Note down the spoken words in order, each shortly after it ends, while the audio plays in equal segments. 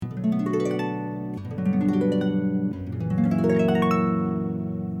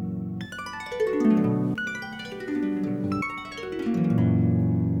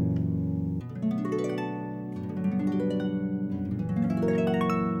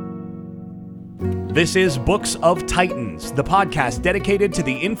This is Books of Titans, the podcast dedicated to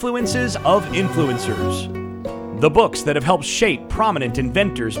the influences of influencers. The books that have helped shape prominent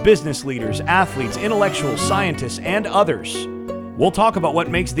inventors, business leaders, athletes, intellectuals, scientists, and others. We'll talk about what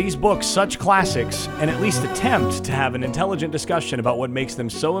makes these books such classics and at least attempt to have an intelligent discussion about what makes them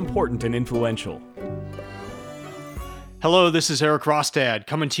so important and influential. Hello, this is Eric Rostad,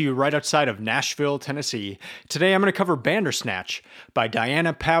 coming to you right outside of Nashville, Tennessee. Today I'm going to cover Bandersnatch by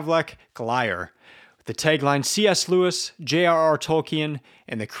Diana Pavlik Glyer, with the tagline C.S. Lewis, J.R.R. Tolkien,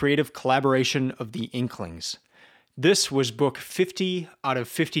 and the creative collaboration of the Inklings. This was book 50 out of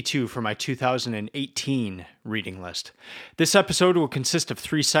 52 for my 2018 reading list. This episode will consist of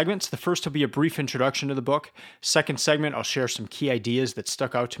 3 segments. The first will be a brief introduction to the book. Second segment, I'll share some key ideas that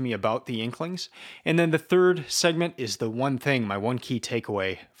stuck out to me about the Inklings. And then the third segment is the one thing, my one key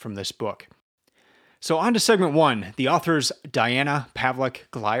takeaway from this book. So on to segment 1. The author's Diana Pavlik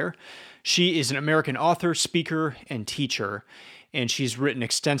Glyer. She is an American author, speaker, and teacher, and she's written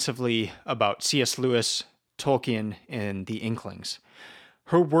extensively about C.S. Lewis, Tolkien, and the Inklings.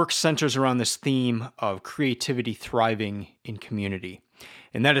 Her work centers around this theme of creativity thriving in community.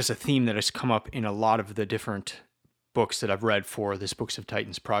 And that is a theme that has come up in a lot of the different books that I've read for this Books of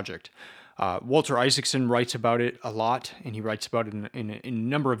Titans project. Walter Isaacson writes about it a lot, and he writes about it in a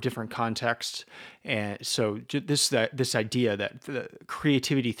number of different contexts. And so this idea that the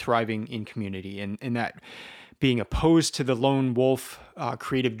creativity thriving in community and that being opposed to the lone wolf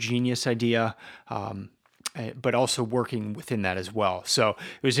creative genius idea, but also working within that as well. So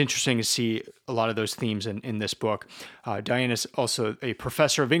it was interesting to see a lot of those themes in this book. Diana's also a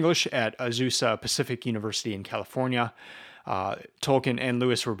professor of English at Azusa Pacific University in California. Tolkien and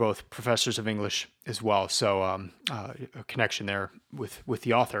Lewis were both professors of English as well, so a connection there with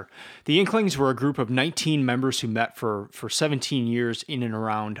the author. The Inklings were a group of 19 members who met for 17 years in and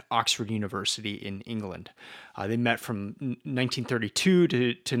around Oxford University in England. They met from 1932 to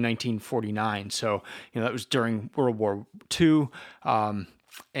 1949, so that was during World War II,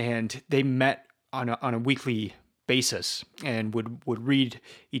 and they met on a weekly basis and would read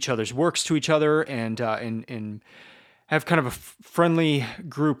each other's works to each other and have kind of a friendly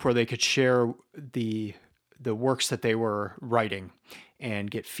group where they could share the works that they were writing and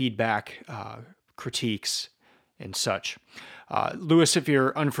get feedback, critiques, and such. Lewis, if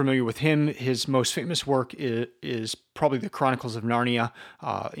you're unfamiliar with him, his most famous work is probably the Chronicles of Narnia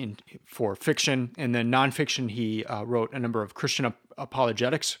for fiction, and then nonfiction he wrote a number of Christian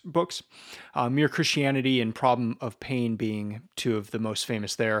apologetics books, Mere Christianity and Problem of Pain being 2 of the most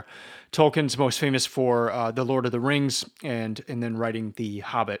famous there. Tolkien's most famous for The Lord of the Rings and then writing The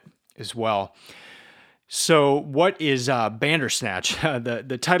Hobbit as well. So what is Bandersnatch?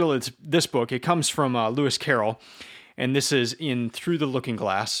 The title of this book, it comes from Lewis Carroll, and this is in Through the Looking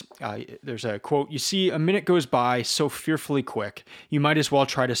Glass. There's a quote, "You see, a minute goes by so fearfully quick, you might as well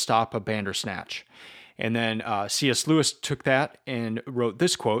try to stop a Bandersnatch." And then C.S. Lewis took that and wrote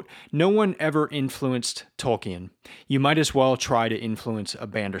this quote, "No one ever influenced Tolkien. You might as well try to influence a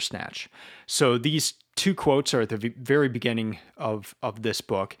Bandersnatch." So these 2 quotes are at the very beginning of this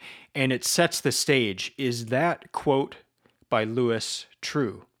book, and it sets the stage. Is that quote by Lewis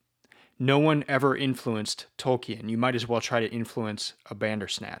true? No one ever influenced Tolkien. You might as well try to influence a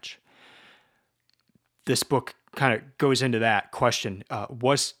Bandersnatch. This book kind of goes into that question.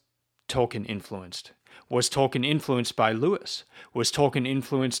 Was Tolkien influenced? Was Tolkien influenced by Lewis? Was Tolkien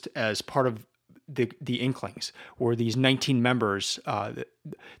influenced as part of the Inklings? Were these 19 members, the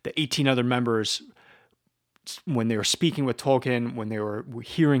 18 other members, when they were speaking with Tolkien, when they were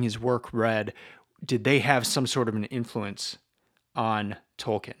hearing his work read, did they have some sort of an influence on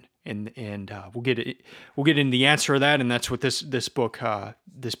Tolkien? And we'll get into the answer of that, and that's what this book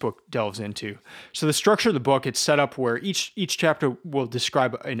delves into. So the structure of the book, it's set up where each chapter will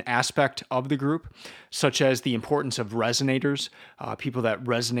describe an aspect of the group, such as the importance of resonators, people that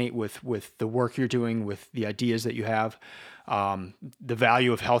resonate with the work you're doing, with the ideas that you have, the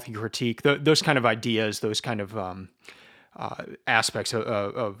value of healthy critique, those kind of ideas, those kind of aspects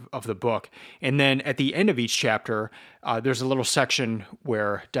of the book. And then at the end of each chapter, there's a little section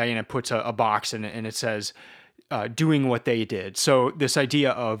where Diana puts a box and it says, doing what they did. So this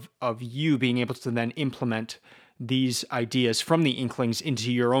idea of you being able to then implement these ideas from the Inklings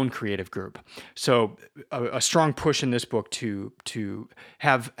into your own creative group. So a strong push in this book to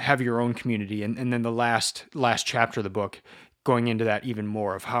have your own community. And then the last chapter of the book going into that even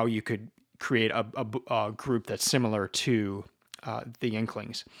more of how you could create a group that's similar to the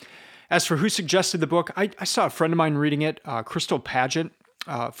Inklings. As for who suggested the book, I saw a friend of mine reading it, Crystal Paget,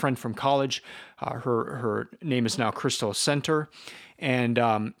 friend from college. Her name is now Crystal Center. And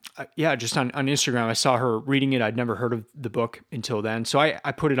just on Instagram, I saw her reading it. I'd never heard of the book until then. So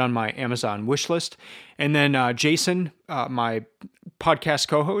I put it on my Amazon wish list. And then Jason, my podcast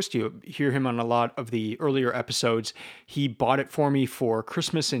co-host, you hear him on a lot of the earlier episodes. He bought it for me for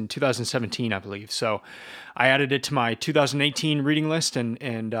Christmas in 2017, I believe. So I added it to my 2018 reading list. And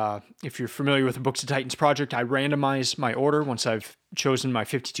if you're familiar with the Books of Titans project, I randomize my order once I've chosen my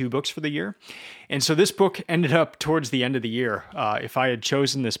 52 books for the year. And so this book ended up towards the end of the year. If I had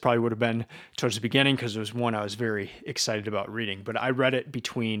chosen this, probably would have been towards the beginning because it was one I was very excited about reading. But I read it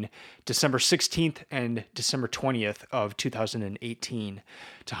between December 16th and December 20th of 2018.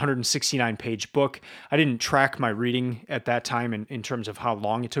 It's a 169-page book. I didn't track my reading at that time in terms of how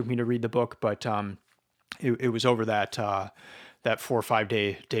long it took me to read the book, but it was over that 4 or 5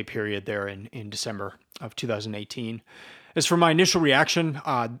 day period there in December of 2018. As for my initial reaction,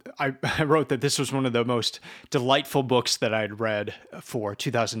 I wrote that this was one of the most delightful books that I had read for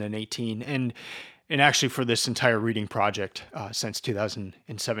 2018, and actually for this entire reading project since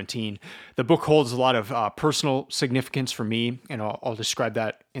 2017. The book holds a lot of personal significance for me, and I'll describe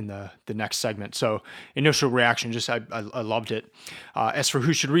that in the next segment. So initial reaction, just I loved it. As for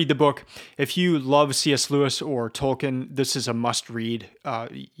who should read the book, if you love C.S. Lewis or Tolkien, this is a must read.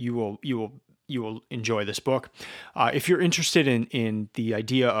 You will enjoy this book. If you're interested in the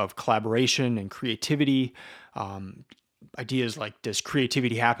idea of collaboration and creativity, ideas like, does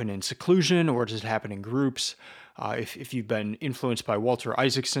creativity happen in seclusion or does it happen in groups? If you've been influenced by Walter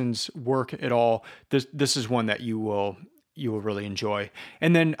Isaacson's work at all, this is one that you will really enjoy.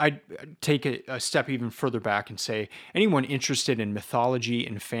 And then I'd take a step even further back and say, anyone interested in mythology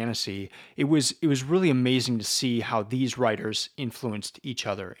and fantasy, it was really amazing to see how these writers influenced each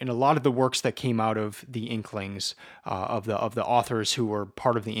other. And a lot of the works that came out of the Inklings, of the authors who were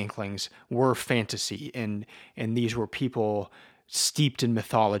part of the Inklings, were fantasy, and these were people steeped in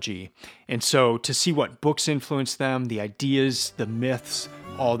mythology. And so to see what books influenced them, the ideas, the myths,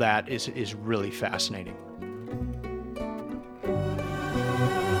 all that is really fascinating.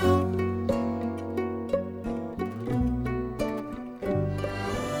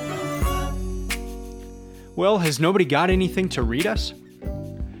 Well, has nobody got anything to read us?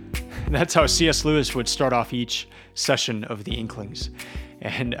 That's how C.S. Lewis would start off each session of the Inklings.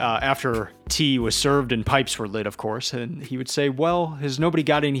 And after tea was served and pipes were lit, of course, and he would say, well, has nobody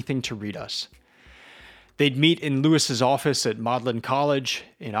got anything to read us? They'd meet in Lewis's office at Magdalen College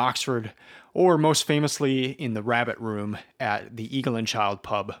in Oxford, or most famously in the Rabbit Room at the Eagle and Child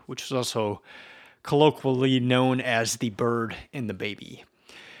pub, which was also colloquially known as the Bird and the Baby.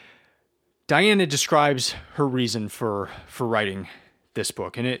 Diana describes her reason for writing this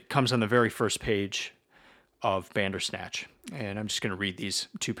book, and it comes on the very first page of Bandersnatch. And I'm just going to read these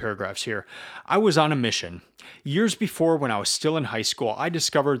 2 paragraphs here. I was on a mission. Years before, when I was still in high school, I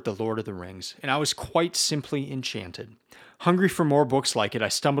discovered The Lord of the Rings, and I was quite simply enchanted. Hungry for more books like it, I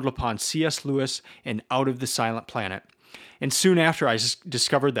stumbled upon C.S. Lewis and Out of the Silent Planet. And soon after, I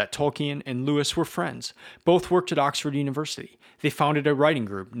discovered that Tolkien and Lewis were friends. Both worked at Oxford University. They founded a writing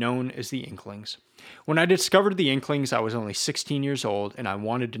group known as the Inklings. When I discovered the Inklings, I was only 16 years old, and I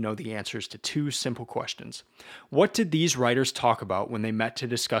wanted to know the answers to 2 simple questions. What did these writers talk about when they met to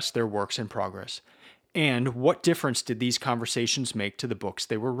discuss their works in progress? And what difference did these conversations make to the books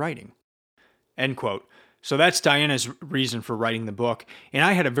they were writing? End quote. So that's Diana's reason for writing the book, and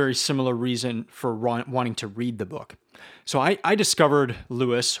I had a very similar reason for wanting to read the book. So I discovered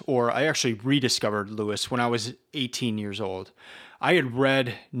Lewis, or I actually rediscovered Lewis when I was 18 years old. I had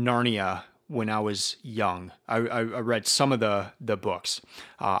read Narnia when I was young. I read some of the books.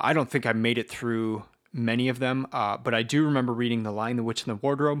 I don't think I made it through many of them, but I do remember reading The Lion, the Witch, and the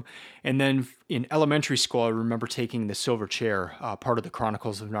Wardrobe. And then in elementary school, I remember taking the Silver Chair, part of the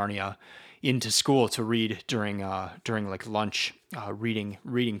Chronicles of Narnia, into school to read during like lunch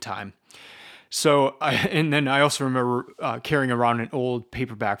reading time. So, and then I also remember carrying around an old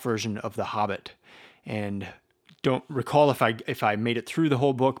paperback version of The Hobbit, and don't recall if I made it through the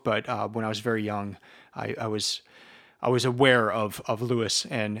whole book, but when I was very young, I was aware of Lewis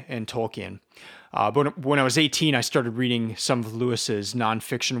and Tolkien. But when I was 18, I started reading some of Lewis's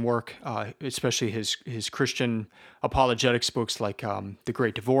nonfiction work, especially his Christian apologetics books like The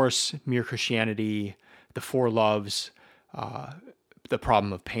Great Divorce, Mere Christianity, The Four Loves, The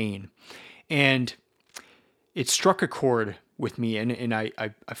Problem of Pain. And it struck a chord with me, and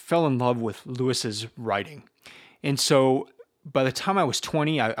I fell in love with Lewis's writing. And so by the time I was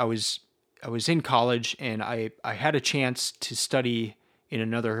 20, I was in college, and I had a chance to study in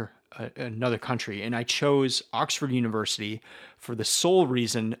another another country, and I chose Oxford University for the sole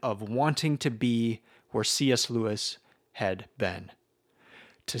reason of wanting to be where C.S. Lewis had been,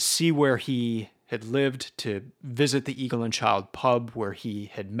 to see where he had lived, to visit the Eagle and Child pub where he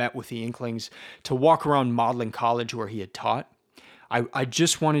had met with the Inklings, to walk around Magdalen College where he had taught. I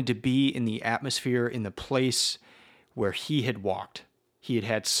just wanted to be in the atmosphere, in the place where he had walked. He had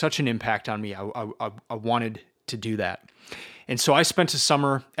had such an impact on me. I wanted to do that. And so I spent a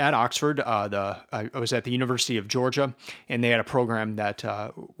summer at Oxford. I was at the University of Georgia, and they had a program that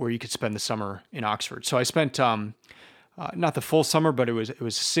where you could spend the summer in Oxford. So I spent not the full summer, but it was a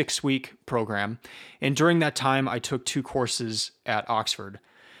 6-week program. And during that time, I took 2 courses at Oxford.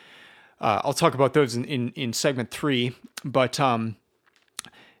 I'll talk about those in segment 3, but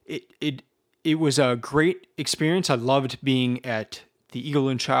it was a great experience. I loved being at the Eagle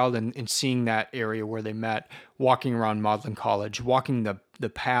and Child and seeing that area where they met, walking around Magdalen College, walking the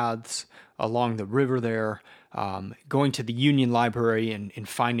paths along the river there, going to the Union Library and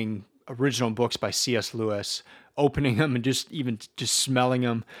finding original books by C.S. Lewis, opening them and just smelling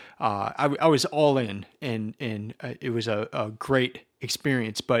them. I was all in, and it was a great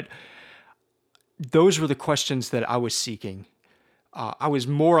experience. But those were the questions that I was seeking. I was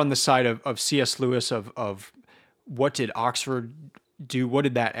more on the side of C.S. Lewis, of what did Oxford do? What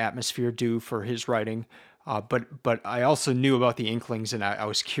did that atmosphere do for his writing? But I also knew about the Inklings, and I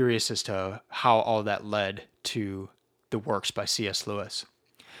was curious as to how all that led to the works by C.S. Lewis.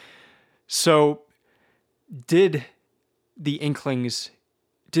 So did the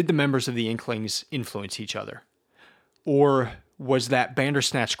members of the Inklings influence each other? Or was that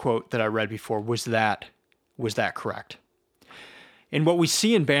Bandersnatch quote that I read before, was that correct? And what we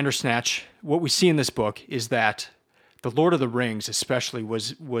see in Bandersnatch, what we see in this book, is that The Lord of the Rings especially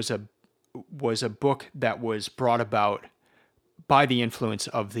was a book that was brought about by the influence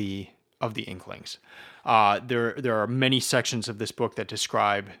of the Inklings. There are many sections of this book that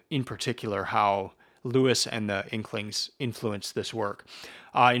describe, in particular, how Lewis and the Inklings influenced this work.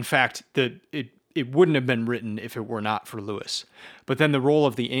 In fact, it wouldn't have been written if it were not for Lewis. But then the role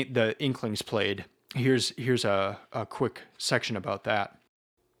of the Inklings played. Here's a quick section about that.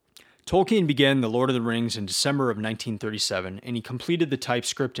 Tolkien began The Lord of the Rings in December of 1937, and he completed the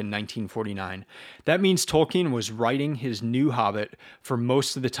typescript in 1949. That means Tolkien was writing his new Hobbit for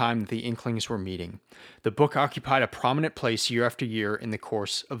most of the time that the Inklings were meeting. The book occupied a prominent place year after year in the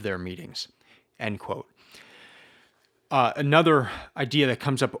course of their meetings. End quote. Another idea that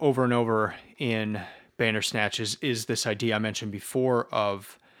comes up over and over in Bandersnatch is this idea I mentioned before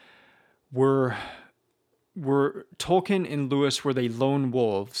of were Tolkien and Lewis, were they lone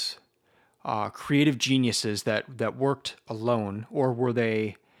wolves, creative geniuses that worked alone, or were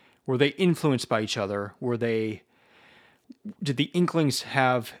they influenced by each other? Did the Inklings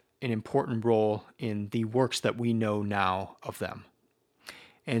have an important role in the works that we know now of them?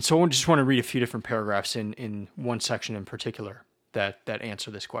 And so I just want to read a few different paragraphs in one section in particular that answer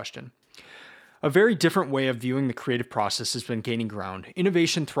this question. A very different way of viewing the creative process has been gaining ground.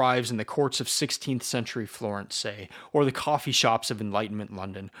 Innovation thrives in the courts of 16th century Florence, say, or the coffee shops of Enlightenment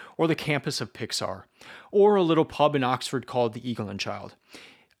London, or the campus of Pixar, or a little pub in Oxford called the Eagle and Child.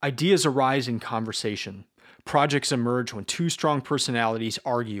 Ideas arise in conversation. Projects emerge when 2 strong personalities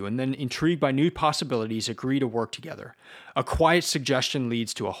argue and then, intrigued by new possibilities, agree to work together. A quiet suggestion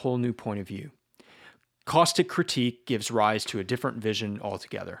leads to a whole new point of view. Caustic critique gives rise to a different vision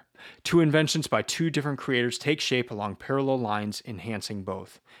altogether. 2 inventions by 2 different creators take shape along parallel lines, enhancing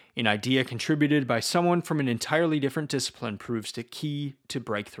both. An idea contributed by someone from an entirely different discipline proves the key to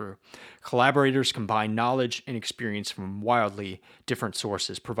breakthrough. Collaborators combine knowledge and experience from wildly different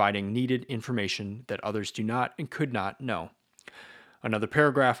sources, providing needed information that others do not and could not know. Another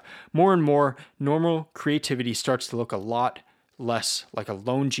paragraph, more and more, normal creativity starts to look a lot less like a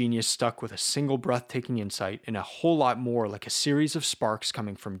lone genius stuck with a single breathtaking insight, and a whole lot more like a series of sparks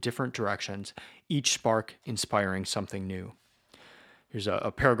coming from different directions, each spark inspiring something new. Here's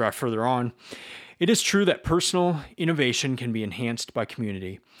a paragraph further on. It is true that personal innovation can be enhanced by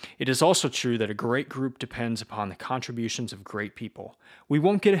community. It is also true that a great group depends upon the contributions of great people. We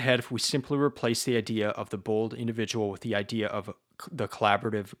won't get ahead if we simply replace the idea of the bold individual with the idea of the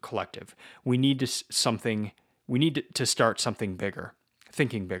collaborative collective. We need to start something bigger,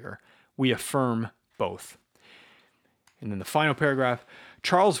 thinking bigger. We affirm both. And then the final paragraph,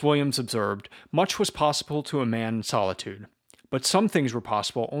 Charles Williams observed, much was possible to a man in solitude, but some things were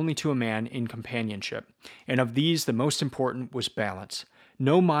possible only to a man in companionship, and of these the most important was balance.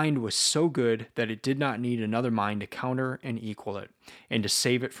 No mind was so good that it did not need another mind to counter and equal it, and to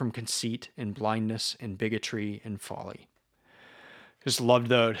save it from conceit and blindness and bigotry and folly. Just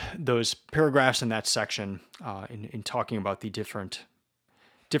loved those paragraphs in that section in talking about the different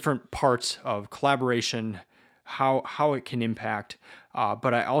parts of collaboration, how it can impact.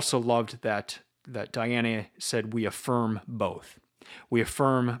 But I also loved that Diana said we affirm both. We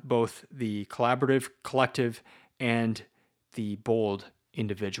affirm both the collaborative, collective, and the bold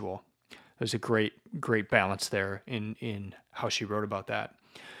individual. There's a great balance there in how she wrote about that.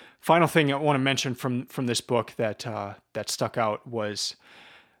 Final thing I want to mention from this book that stuck out was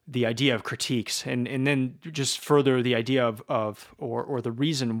the idea of critiques, and then just further the idea of the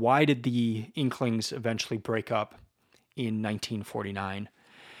reason why did the Inklings eventually break up in 1949.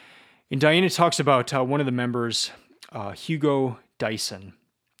 And Diana talks about one of the members, Hugo Dyson,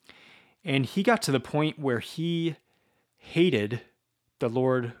 and he got to the point where he hated the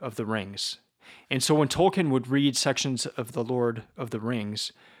Lord of the Rings. And so when Tolkien would read sections of the Lord of the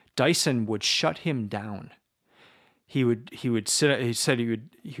Rings, Dyson would shut him down. He would sit. He said he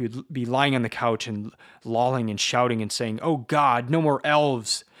would be lying on the couch and lolling and shouting and saying, "Oh God, no more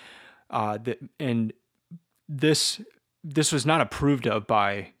elves!" And this was not approved of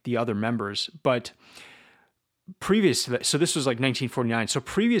by the other members. But previous to that, so this was like 1949. So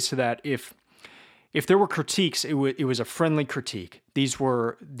previous to that, if there were critiques, it was a friendly critique. These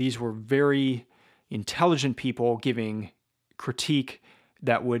were very intelligent people giving critique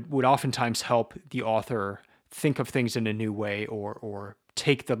that would oftentimes help the author think of things in a new way or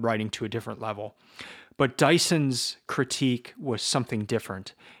take the writing to a different level. But Dyson's critique was something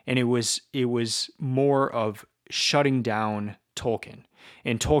different, and it was more of shutting down Tolkien.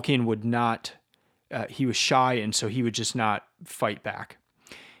 And Tolkien would not, he was shy, and so he would just not fight back.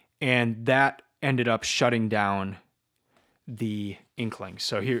 And that ended up shutting down the Inklings.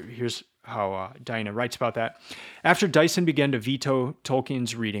 So here's how Diana writes about that. After Dyson began to veto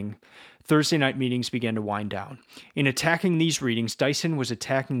Tolkien's reading, Thursday night meetings began to wind down. In attacking these readings, Dyson was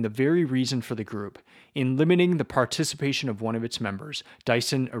attacking the very reason for the group. In limiting the participation of one of its members,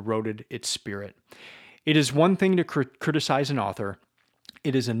 Dyson eroded its spirit. It is one thing to criticize an author.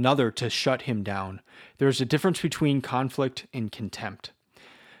 It is another to shut him down. There is a difference between conflict and contempt.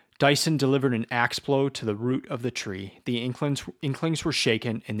 Dyson delivered an axe blow to the root of the tree. The Inklings were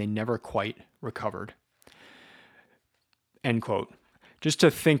shaken, and they never quite recovered. End quote. Just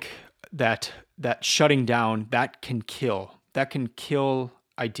to think that shutting down, that can kill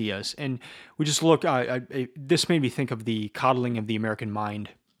ideas. And we just look, this made me think of the Coddling of the American Mind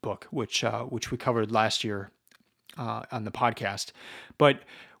book, which we covered last year on the podcast. But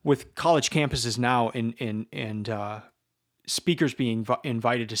with college campuses now and speakers being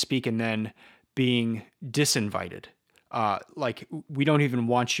invited to speak and then being disinvited, like we don't even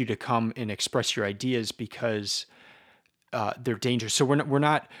want you to come and express your ideas because they're dangerous. So we're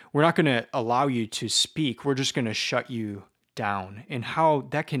not going to allow you to speak. We're just going to shut you down. And how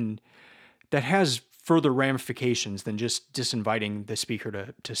that has further ramifications than just disinviting the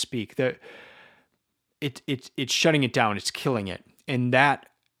speaker to speak. That it's shutting it down. It's killing it. And that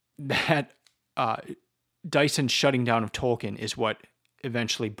Dyson shutting down of Tolkien is what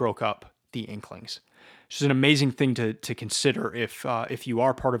eventually broke up the Inklings. Which is an amazing thing to consider if you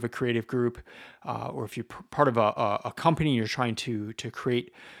are part of a creative group or if you're part of a company and you're trying to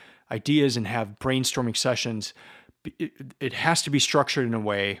create ideas and have brainstorming sessions. It has to be structured in a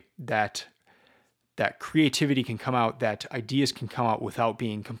way that creativity can come out, that ideas can come out without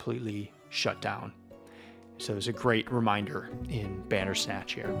being completely shut down. So there's a great reminder in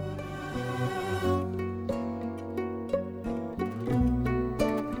Bandersnatch here.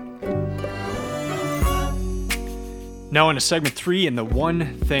 Now into segment 3 and the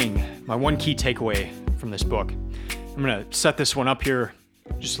one thing, my one key takeaway from this book. I'm going to set this one up here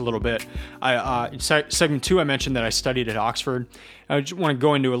just a little bit. In segment 2, I mentioned that I studied at Oxford. I just want to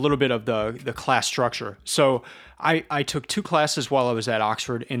go into a little bit of the class structure. So I took 2 classes while I was at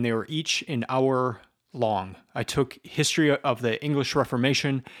Oxford, and they were each an hour long. I took history of the English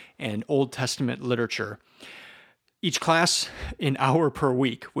Reformation and Old Testament literature. Each class, an hour per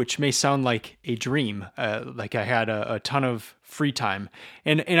week, which may sound like a dream, like I had a ton of free time.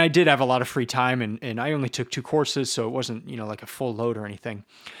 And I did have a lot of free time, and I only took 2 courses, so it wasn't, like a full load or anything.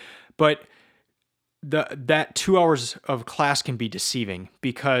 But that 2 hours of class can be deceiving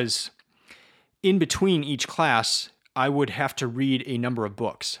because in between each class, I would have to read a number of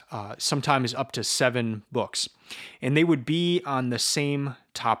books, sometimes up to 7 books, and they would be on the same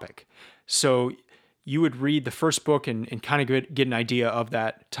topic. So you would read the first book and kind of get an idea of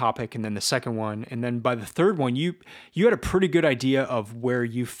that topic, and then the second one, and then by the third one, you had a pretty good idea of where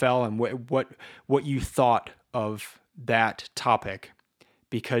you fell and what you thought of that topic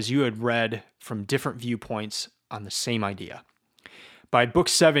because you had read from different viewpoints on the same idea. by book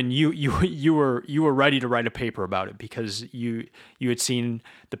 7, you were ready to write a paper about it because you had seen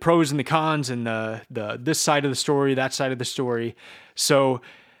the pros and the cons and the this side of the story, that side of the story. So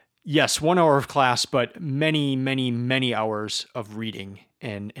yes, 1 hour of class, but many, many, many hours of reading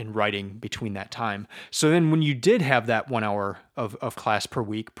and writing between that time. So then when you did have that 1 hour of class per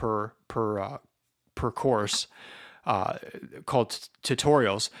week per course, called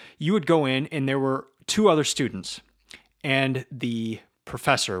tutorials, you would go in and there were 2 other students and the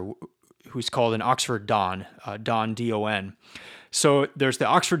professor, who's called an Oxford Don, Don, D-O-N. So there's the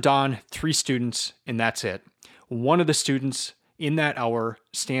Oxford Don, 3 students, and that's it. One of the students in that hour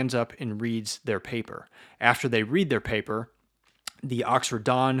stands up and reads their paper. After they read their paper, the Oxford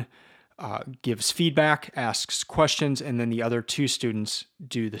Don gives feedback, asks questions, and then the other 2 students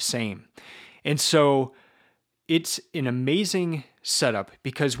do the same. And so it's an amazing setup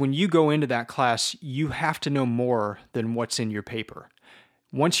because when you go into that class, you have to know more than what's in your paper.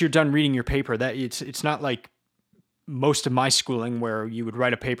 Once you're done reading your paper, that it's not like most of my schooling where you would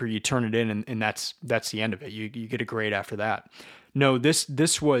write a paper, you turn it in, and that's the end of it. You get a grade after that. No,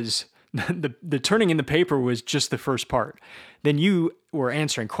 this was the turning in the paper was just the first part. Then you were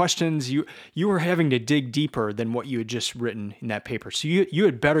answering questions. You were having to dig deeper than what you had just written in that paper. So you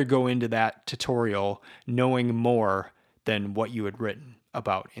had better go into that tutorial knowing more than what you had written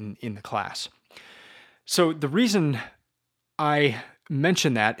about in the class. So the reason I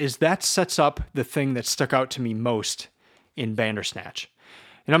mention that is that sets up the thing that stuck out to me most in Bandersnatch.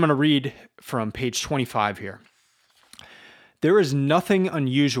 And I'm going to read from page 25 here. There is nothing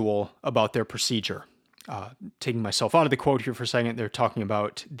unusual about their procedure. Taking myself out of the quote here for a second, they're talking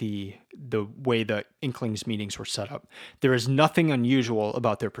about the way the Inklings meetings were set up. There is nothing unusual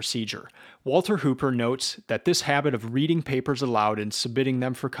about their procedure. Walter Hooper notes that this habit of reading papers aloud and submitting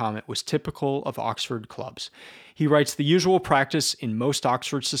them for comment was typical of Oxford clubs. He writes, the usual practice in most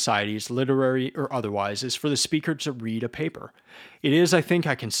Oxford societies, literary or otherwise, is for the speaker to read a paper. It is, I think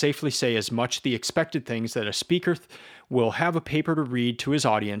I can safely say, as much the expected things that a speaker will have a paper to read to his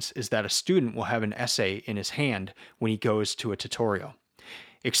audience as that a student will have an essay in his hand when he goes to a tutorial.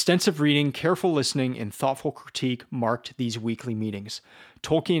 Extensive reading, careful listening, and thoughtful critique marked these weekly meetings.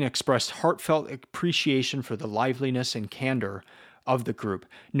 Tolkien expressed heartfelt appreciation for the liveliness and candor of the group,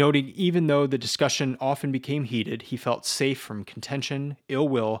 noting even though the discussion often became heated, he felt safe from contention, ill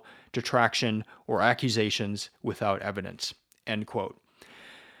will, detraction, or accusations without evidence. End quote.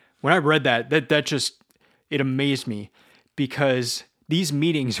 When I read that just, it amazed me because these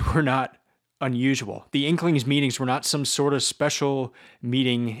meetings were not unusual. The Inklings meetings were not some sort of special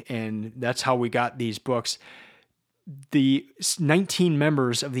meeting and that's how we got these books. The 19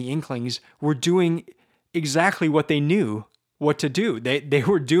 members of the Inklings were doing exactly what they knew what to do. They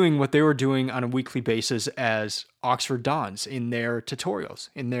were doing what they were doing on a weekly basis as Oxford Dons in their tutorials,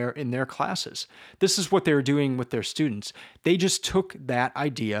 in their classes. This is what they were doing with their students. They just took that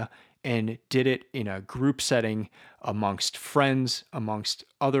idea and did it in a group setting amongst friends, amongst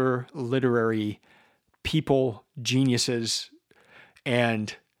other literary people, geniuses,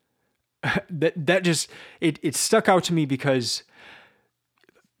 and that just it stuck out to me because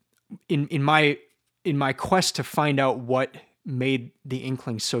in my quest to find out what made the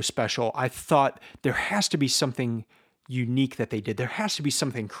Inklings so special, I thought there has to be something unique that they did. There has to be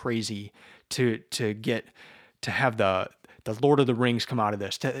something crazy to have the Lord of the Rings come out of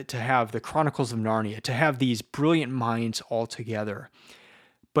this, to have the Chronicles of Narnia, to have these brilliant minds all together.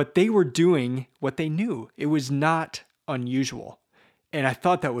 But they were doing what they knew. It was not unusual. And I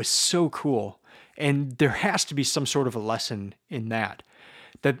thought that was so cool. And there has to be some sort of a lesson in that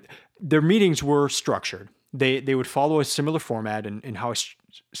their meetings were structured. They would follow a similar format and how I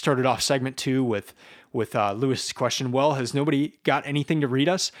started off segment 2 with Lewis's question. Well, has nobody got anything to read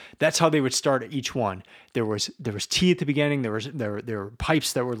us? That's how they would start each one. There was tea at the beginning. There were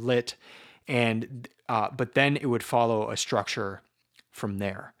pipes that were lit, and but then it would follow a structure from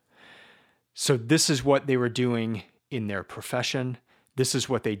there. So this is what they were doing in their profession. This is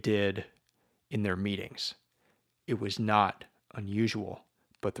what they did in their meetings. It was not unusual,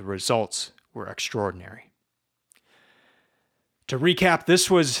 but the results were extraordinary. To recap,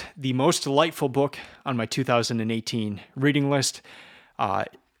 this was the most delightful book on my 2018 reading list.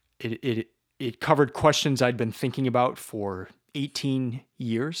 It covered questions I'd been thinking about for 18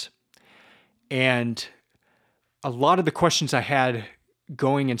 years. And a lot of the questions I had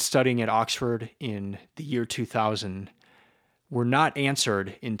going and studying at Oxford in the year 2000 were not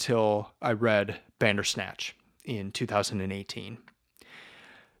answered until I read Bandersnatch in 2018.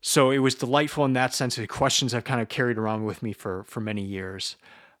 So it was delightful in that sense. The questions I've kind of carried around with me for many years.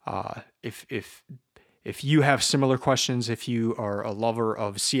 If If you have similar questions, if you are a lover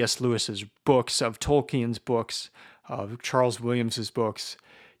of C.S. Lewis's books, of Tolkien's books, of Charles Williams's books,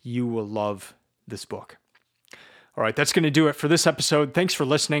 you will love this book. All right, that's going to do it for this episode. Thanks for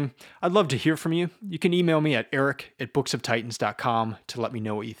listening. I'd love to hear from you. You can email me at eric@booksoftitans.com to let me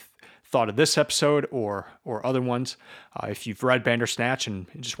know what you thought of this episode or other ones. If you've read Bandersnatch and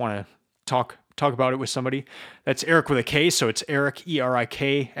just want to talk about it with somebody, that's Eric with a K, so it's Eric,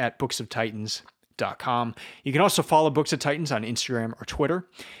 ERIK, @booksoftitans.com. You can also follow Books of Titans on Instagram or Twitter.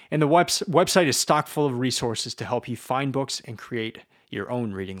 And the website is stocked full of resources to help you find books and create your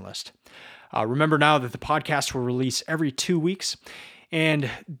own reading list. Remember now that the podcast will release every 2 weeks. And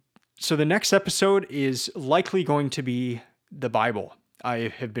so the next episode is likely going to be the Bible.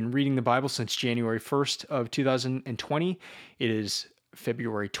 I have been reading the Bible since January 1st of 2020. It is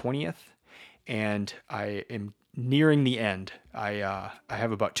February 20th, and I am nearing the end. I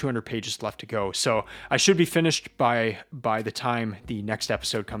have about 200 pages left to go, so I should be finished by the time the next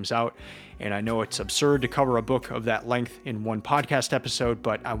episode comes out. And I know it's absurd to cover a book of that length in one podcast episode,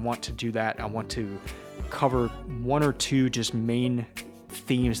 but I want to do that. I want to cover one or two just main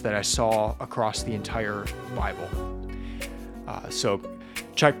themes that I saw across the entire Bible. So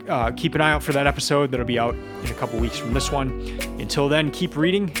keep an eye out for that episode. That'll be out in a couple weeks from this one. Until then, keep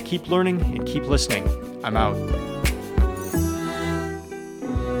reading, keep learning, and keep listening. I'm out.